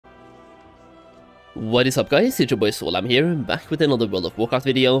What is up guys, it's your boy Solheim here, back with another World of Warcraft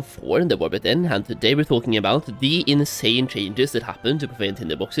video for the War Within, and today we're talking about the insane changes that happened to Profaned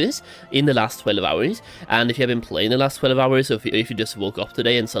Tinderboxes in the last 12 hours. And if you have been playing the last 12 hours, or if you just woke up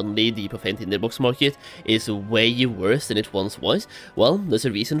today and suddenly the Profaned Tinderbox market is way worse than it once was, well, there's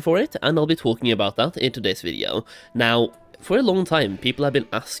a reason for it, and I'll be talking about that in today's video. Now, for a long time, people have been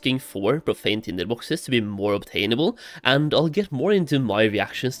asking for Profaned Tinderboxes to be more obtainable, and I'll get more into my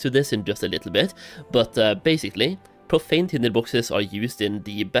reactions to this in just a little bit, but basically, Profaned Tinderboxes are used in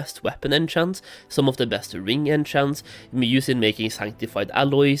the best weapon enchants, some of the best ring enchants, used in making sanctified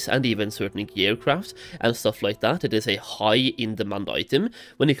alloys, and even certain gearcrafts and stuff like that. It is a high in-demand item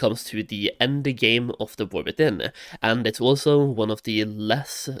when it comes to the end game of the War Within, and it's also one of the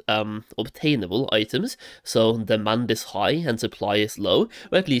less obtainable items, so demand is high and supply is low,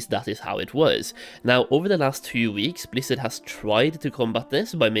 or at least that is how it was. Now, over the last 2 weeks, Blizzard has tried to combat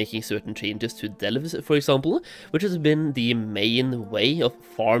this by making certain changes to delves, for example, which has been the main way of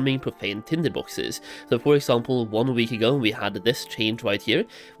farming Profaned Tinderboxes. So for example, 1 week ago we had this change right here,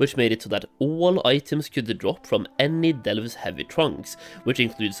 which made it so that all items could drop from any delve's heavy trunks, which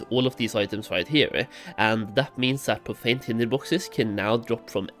includes all of these items right here, and that means that Profaned Tinderboxes can now drop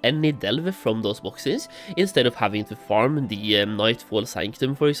from any delve from those boxes, instead of having to farm the Nightfall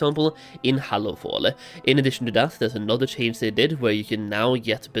Sanctum, for example, in Hallowfall. In addition to that, there's another change they did where you can now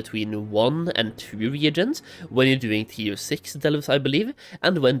get between 1 and 2 reagents when you're doing tier 6 delves, I believe,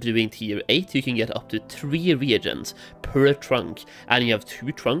 and when doing tier 8 you can get up to 3 reagents per trunk, and you have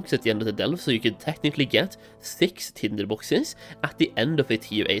 2 trunks at the end of the delve, so you can technically get 6 tinderboxes at the end of a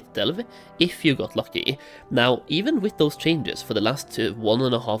tier 8 delve if you got lucky. Now, even with those changes for the last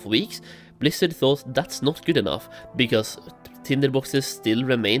 1.5 weeks, Blizzard thought that's not good enough, because tinderboxes still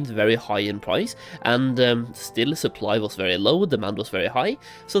remained very high in price, and still supply was very low, demand was very high,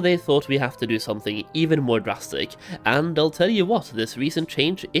 so they thought we have to do something even more drastic, and I'll tell you what, this recent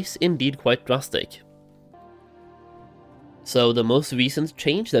change is indeed quite drastic. So the most recent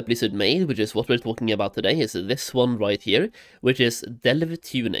change that Blizzard made, which is what we're talking about today, is this one right here, which is delve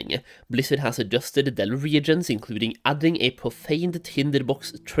tuning. Blizzard has adjusted delve reagents, including adding a Profaned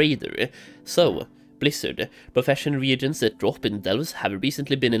Tinderbox trader. So, Blizzard, profession reagents that drop in delves have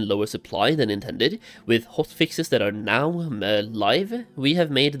recently been in lower supply than intended. With hotfixes that are now live, we have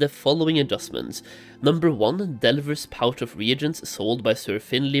made the following adjustments. Number 1, Delver's pouch of reagents sold by Sir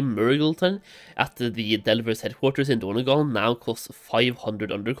Finley Murgleton at the Delver's headquarters in Donegal now costs 500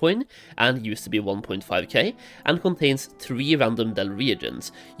 undercoin, and used to be 1.5k, and contains 3 random delve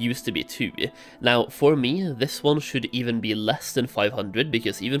reagents, used to be 2. Now, for me, this one should even be less than 500,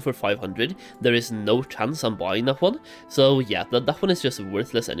 because even for 500, there is no chance I'm buying that one. So yeah, that one is just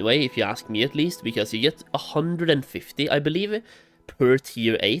worthless anyway, if you ask me at least, because you get 150, I believe, per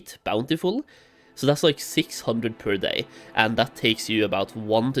tier 8 bountiful. So that's like 600 per day, and that takes you about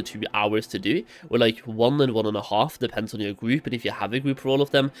 1 to 2 hours to do, or like 1 and 1.5, depends on your group, and if you have a group for all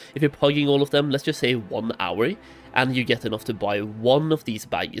of them. If you're pugging all of them, let's just say 1 hour, and you get enough to buy 1 of these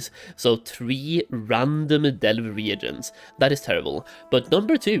bags, so 3 random delve reagents. That is terrible. But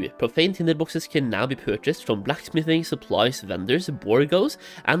number 2, Profaned Tinderboxes can now be purchased from blacksmithing supplies vendors Borgos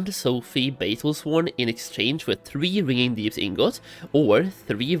and Sophie Battlesworn in exchange for 3 Ringing Deep's ingots, or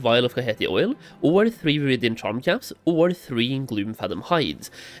 3 vial of Kaheti oil, or 3 Viridian charm caps, or 3 Gloomfathom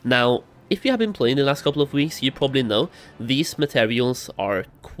hides. Now, if you have been playing the last couple of weeks, you probably know these materials are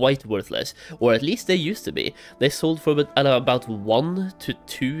quite worthless, or at least they used to be. They sold for about 1 to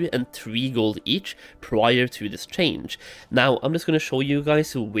 2 and 3 gold each prior to this change. Now, I'm just going to show you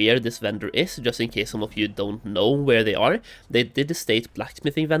guys where this vendor is, just in case some of you don't know where they are. They did state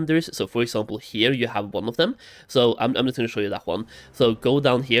blacksmithing vendors, so for example here you have one of them, so I'm just going to show you that one. So go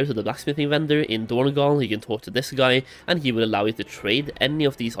down here to the blacksmithing vendor in Donegal, you can talk to this guy, and he will allow you to trade any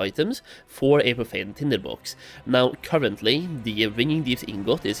of these items for a Profaned Tinderbox. Now, currently, the Ringing Deep's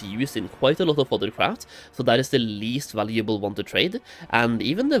ingot is used in quite a lot of other crafts, so that is the least valuable one to trade, and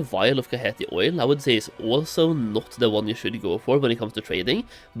even the vial of Kaheti oil, I would say, is also not the one you should go for when it comes to trading,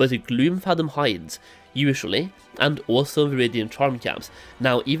 but Gloomfathom hides, usually, and also Viridian charm caps.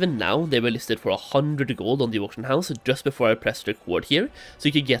 Now, even now, they were listed for 100 gold on the auction house just before I pressed record here, so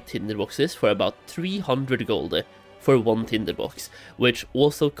you could get tinderboxes for about 300 gold for 1 tinderbox, which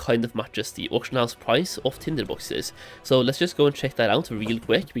also kind of matches the auction house price of tinderboxes. So let's just go and check that out real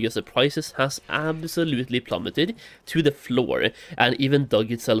quick, because the prices has absolutely plummeted to the floor, and even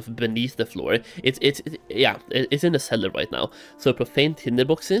dug itself beneath the floor. It's in the cellar right now. So Profaned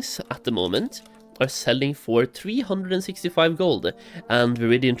Tinderboxes at the moment are selling for 365 gold, and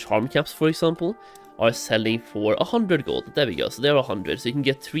Viridian charm caps, for example, are selling for 100 gold. There we go, so they're 100, so you can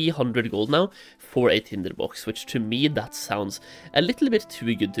get 300 gold now for a tinderbox, which to me that sounds a little bit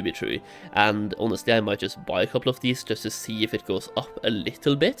too good to be true. And honestly, I might just buy a couple of these just to see if it goes up a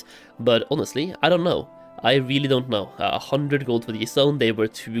little bit, but honestly, I don't know. I really don't know. 100 gold for these though, they were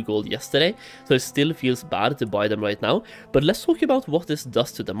 2 gold yesterday, so it still feels bad to buy them right now. But let's talk about what this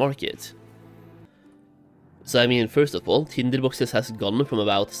does to the market. So I mean, first of all, tinderboxes has gone from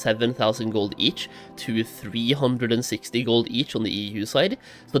about 7,000 gold each to 360 gold each on the EU side,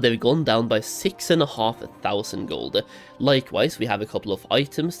 so they've gone down by 6,500 gold. Likewise, we have a couple of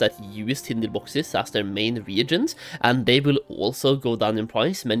items that use tinderboxes as their main reagent, and they will also go down in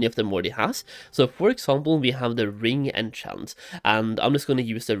price. Many of them already has. So for example, we have the ring enchant, and I'm just going to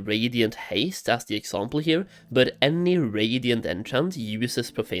use the radiant haste as the example here, but any radiant enchant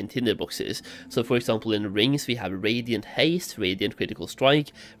uses profaned tinderboxes. So for example, in ring we have Radiant Haste, Radiant Critical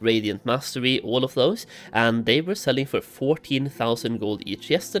Strike, Radiant Mastery, all of those, and they were selling for 14,000 gold each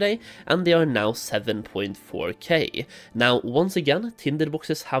yesterday, and they are now 7.4k. Now, once again,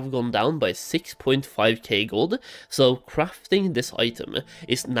 tinderboxes have gone down by 6.5k gold, so crafting this item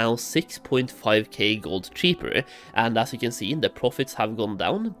is now 6.5k gold cheaper, and as you can see, the profits have gone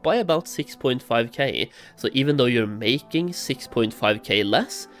down by about 6.5k, so even though you're making 6.5k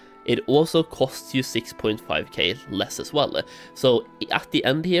less, it also costs you 6.5k less as well. So at the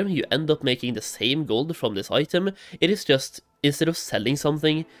end here, you end up making the same gold from this item. It is just, instead of selling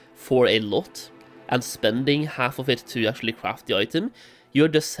something for a lot and spending half of it to actually craft the item, you're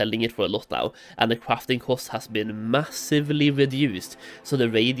just selling it for a lot now, and the crafting cost has been massively reduced. So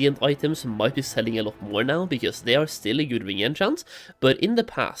the radiant items might be selling a lot more now because they are still a good ring enchant, but in the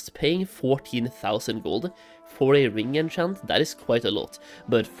past, paying 14,000 gold for a ring enchant, that is quite a lot,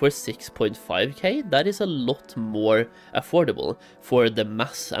 but for 6.5k, that is a lot more affordable for the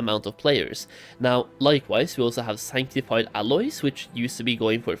mass amount of players. Now, likewise, we also have sanctified alloys, which used to be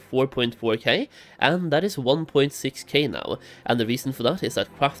going for 4.4k, and that is 1.6k now, and the reason for that is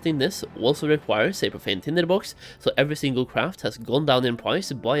that crafting this also requires a profaned tinderbox, so every single craft has gone down in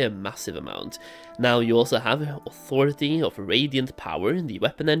price by a massive amount. Now, you also have Authority of Radiant Power, the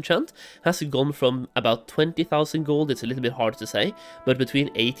weapon enchant, has gone from about 20,000 gold, it's a little bit hard to say, but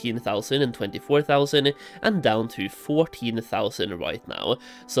between 18,000 and 24,000, and down to 14,000 right now.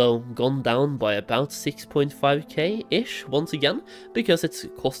 So, gone down by about 6.5k-ish, once again, because it's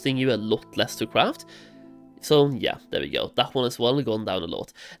costing you a lot less to craft. So yeah, there we go, that one as well gone down a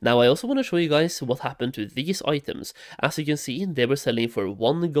lot. Now I also want to show you guys what happened to these items. As you can see, they were selling for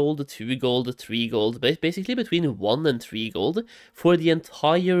 1 gold, 2 gold, 3 gold, basically between 1 and 3 gold for the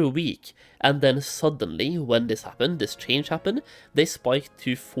entire week. And then suddenly, when this happened, this change happened, they spiked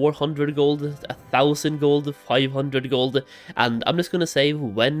to 400 gold, 1,000 gold, 500 gold, and I'm just gonna say,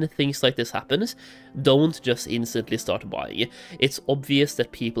 when things like this happens, don't just instantly start buying. It's obvious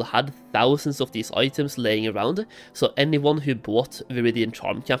that people had thousands of these items laying around, so anyone who bought Viridian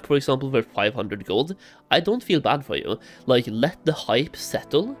Charm Cap, for example, for 500 gold, I don't feel bad for you. Like, let the hype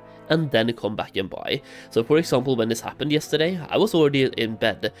settle, and then come back and buy. So for example, when this happened yesterday, I was already in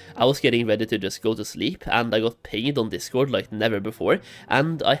bed, I was getting ready to just go to sleep, and I got pinged on Discord like never before,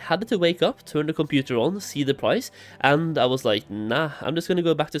 and I had to wake up, turn the computer on, see the price, and I was like, nah, I'm just gonna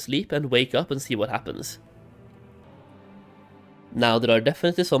go back to sleep and wake up and see what happens. Now, there are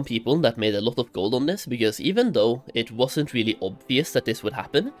definitely some people that made a lot of gold on this, because even though it wasn't really obvious that this would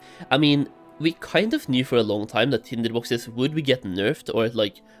happen, I mean, we kind of knew for a long time that tinderboxes would be get nerfed or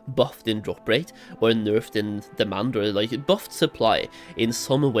like buffed in drop rate or nerfed in demand or like buffed supply in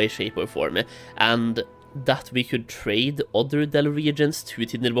some way, shape or form, and that we could trade other Del reagents to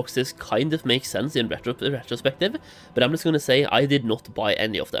tinderboxes kind of makes sense in retrospective, but I'm just going to say I did not buy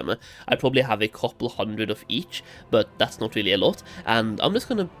any of them. I probably have a couple hundred of each, but that's not really a lot, and I'm just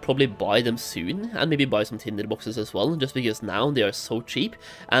going to probably buy them soon, and maybe buy some tinderboxes as well, just because now they are so cheap,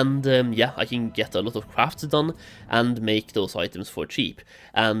 and yeah, I can get a lot of crafts done and make those items for cheap.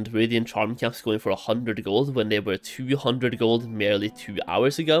 And Radiant Charm Caps going for 100 gold when they were 200 gold merely 2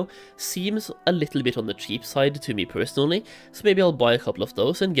 hours ago seems a little bit on the cheap side to me personally, so maybe I'll buy a couple of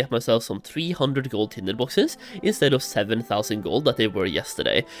those and get myself some 300 gold tinderboxes instead of 7,000 gold that they were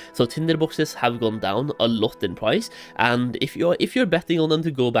yesterday. So tinderboxes have gone down a lot in price, and if you're betting on them to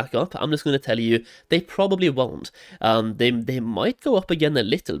go back up, I'm just going to tell you they probably won't. They might go up again a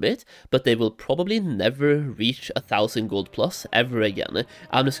little bit, but they will probably never reach 1,000 gold plus ever again.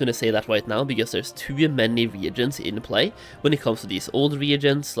 I'm just going to say that right now because there's too many reagents in play when it comes to these old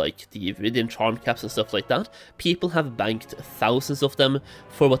reagents like the Viridian Charm Caps and stuff like that. People have banked thousands of them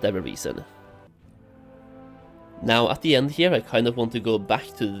for whatever reason. Now, at the end here, I kind of want to go back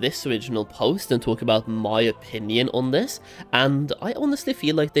to this original post and talk about my opinion on this, and I honestly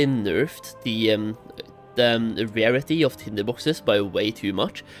feel like they nerfed the rarity of Tinderboxes by way too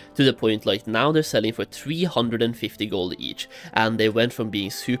much, to the point like now they're selling for 350 gold each, and they went from being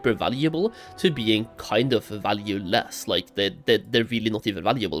super valuable to being kind of valueless. Like they're really not even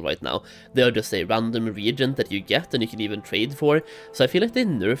valuable right now. They are just a random reagent that you get and you can even trade for, so I feel like they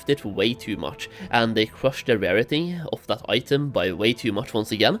nerfed it way too much, and they crushed the rarity of that item by way too much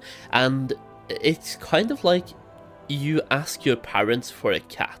once again, and it's kind of like you ask your parents for a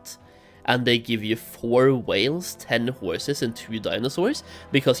cat, and they give you 4 whales, 10 horses, and 2 dinosaurs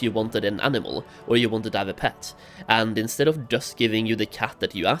because you wanted an animal, or you wanted to have a pet. And instead of just giving you the cat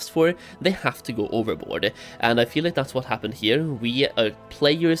that you asked for, they have to go overboard. And I feel like that's what happened here. We,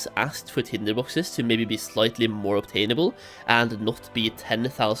 players, asked for Tinderboxes to maybe be slightly more obtainable, and not be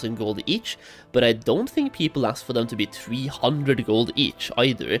 10,000 gold each, but I don't think people asked for them to be 300 gold each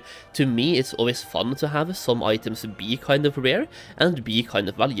either. To me, it's always fun to have some items be kind of rare, and be kind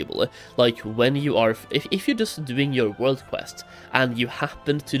of valuable. Like when you are, if you're just doing your world quest and you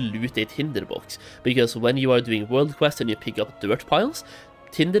happen to loot a tinderbox, because when you are doing world quest and you pick up dirt piles,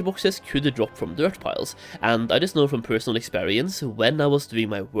 Tinderboxes could drop from dirt piles, and I just know from personal experience, when I was doing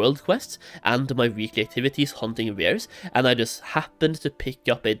my world quests and my weekly activities hunting rares, and I just happened to pick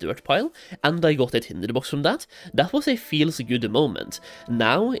up a dirt pile, and I got a Tinderbox from that, that was a feels good moment.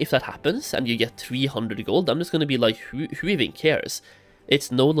 Now, if that happens, and you get 300 gold, I'm just gonna be like, who even cares?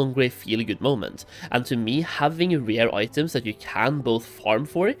 It's no longer a feel-good moment, and to me, having rare items that you can both farm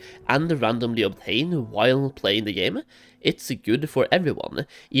for and randomly obtain while playing the game, it's good for everyone,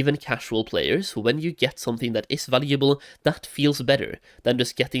 even casual players. When you get something that is valuable, that feels better than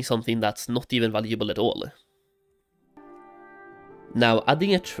just getting something that's not even valuable at all. Now,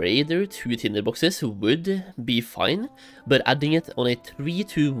 adding a trader to Tinderboxes would be fine, but adding it on a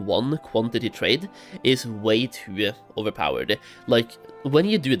 3-to-1 quantity trade is way too overpowered. Like, when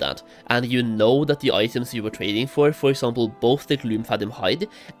you do that, and you know that the items you were trading for example, both the Gloomfathom hide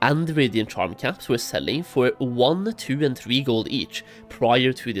and the Radiant Charm caps were selling for 1, 2, and 3 gold each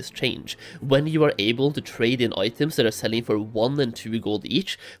prior to this change, when you are able to trade in items that are selling for 1 and 2 gold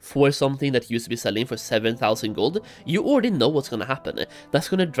each for something that used to be selling for 7,000 gold, you already know what's gonna happen. That's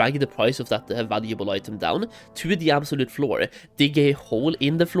gonna drag the price of that valuable item down to the absolute floor, dig a hole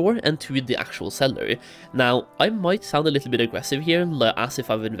in the floor and to the actual seller. Now, I might sound a little bit aggressive here, as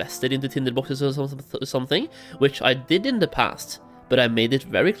if I've invested into Tinderboxes or something, which I did in the past, but I made it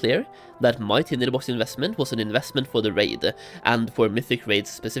very clear that my Tinderbox investment was an investment for the raid, and for mythic raids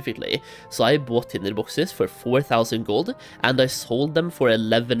specifically. So I bought Tinderboxes for 4,000 gold, and I sold them for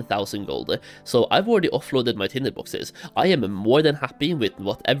 11,000 gold. So I've already offloaded my Tinderboxes. I am more than happy with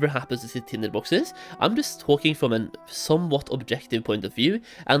whatever happens to Tinderboxes. I'm just talking from a somewhat objective point of view,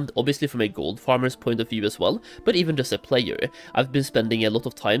 and obviously from a gold farmer's point of view as well, but even just a player. I've been spending a lot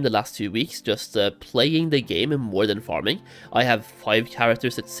of time the last 2 weeks just playing the game more than farming. I have 5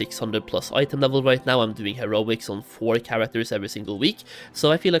 characters at 600 plus item level right now. I'm doing heroics on 4 characters every single week, so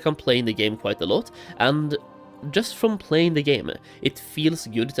I feel like I'm playing the game quite a lot, and just from playing the game, it feels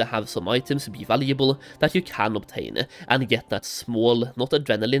good to have some items be valuable that you can obtain, and get that small, not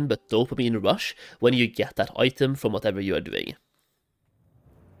adrenaline, but dopamine rush when you get that item from whatever you are doing.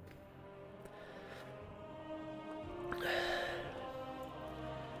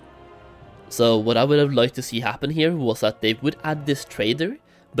 So what I would have liked to see happen here was that they would add this trader,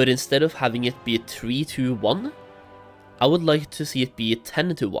 but instead of having it be 3-to-1, I would like to see it be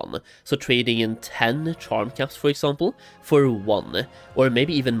 10-to-1, so trading in 10 charm caps, for example, for 1, or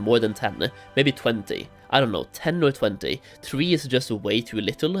maybe even more than 10, maybe 20. I don't know, 10 or 20. 3 is just way too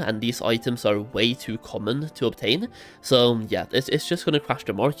little, and these items are way too common to obtain. So yeah, it's just gonna crash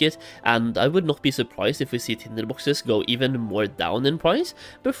the market, and I would not be surprised if we see Tinderboxes go even more down in price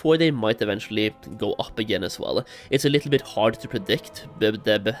before they might eventually go up again as well. It's a little bit hard to predict,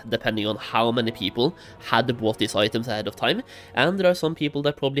 depending on how many people had bought these items ahead of time, and there are some people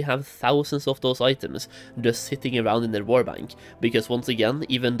that probably have thousands of those items just sitting around in their war bank, because once again,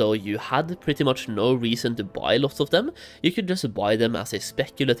 even though you had pretty much no reason to buy lots of them, you could just buy them as a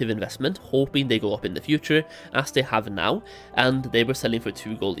speculative investment, hoping they go up in the future, as they have now, and they were selling for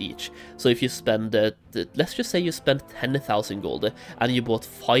 2 gold each. So if you spend, let's just say you spent 10,000 gold, and you bought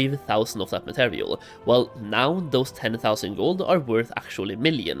 5,000 of that material, well, now those 10,000 gold are worth actually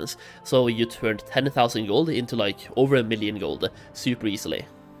millions, so you turned 10,000 gold into like over 1 million gold, super easily.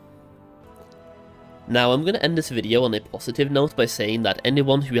 Now, I'm going to end this video on a positive note by saying that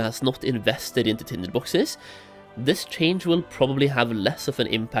anyone who has not invested into Tinderboxes, This change will probably have less of an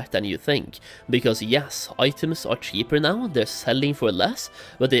impact than you think, because yes, items are cheaper now, they're selling for less,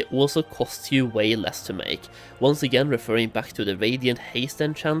 but they also cost you way less to make. Once again, referring back to the Radiant Haste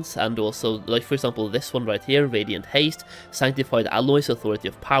enchants, and also, like for example this one right here, Radiant Haste, Sanctified Alloys, Authority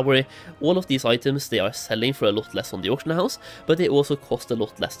of Power, all of these items, they are selling for a lot less on the auction house, but they also cost a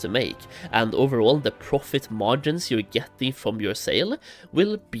lot less to make, and overall the profit margins you're getting from your sale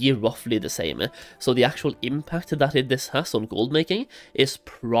will be roughly the same. So the actual impact that this has on gold making is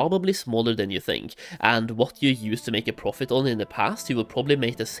probably smaller than you think, and what you used to make a profit on in the past, you will probably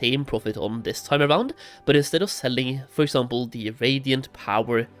make the same profit on this time around, but instead of selling, for example, the Radiant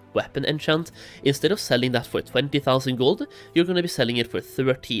Power weapon enchant, instead of selling that for 20,000 gold, you're going to be selling it for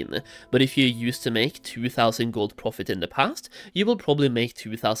 13, but if you used to make 2,000 gold profit in the past, you will probably make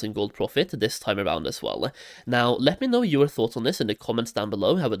 2,000 gold profit this time around as well. Now, let me know your thoughts on this in the comments down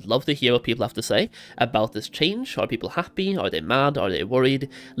below. I would love to hear what people have to say about this change. Are people happy? Are they mad? Are they worried?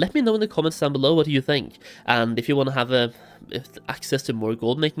 Let me know in the comments down below what you think, and if you want to have access to more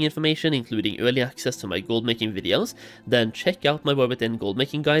gold making information, including early access to my gold making videos, then check out my War Within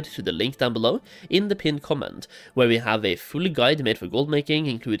Goldmaking Guide to the link down below in the pinned comment, where we have a full guide made for gold making,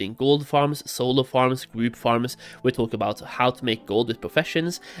 including gold farms, solo farms, group farms. We talk about how to make gold with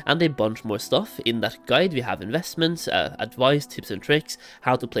professions, and a bunch more stuff. In that guide we have investments, advice, tips and tricks,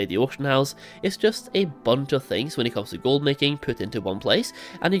 how to play the auction house. It's just a bunch of things when it comes to gold making put into one place,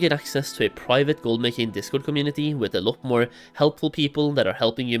 and you get access to a private gold making Discord community with a lot more helpful people that are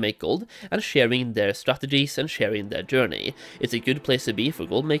helping you make gold and sharing their strategies and sharing their journey. It's a good place to be for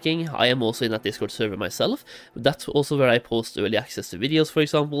gold making. I am also in that Discord server myself. That's also where I post early access to videos, for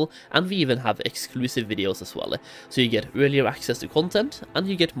example, and we even have exclusive videos as well. So you get earlier access to content, and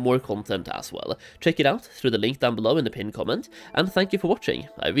you get more content as well. Check it out through the link down below in the pinned comment, and thank you for watching.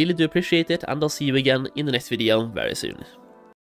 I really do appreciate it, and I'll see you again in the next video very soon.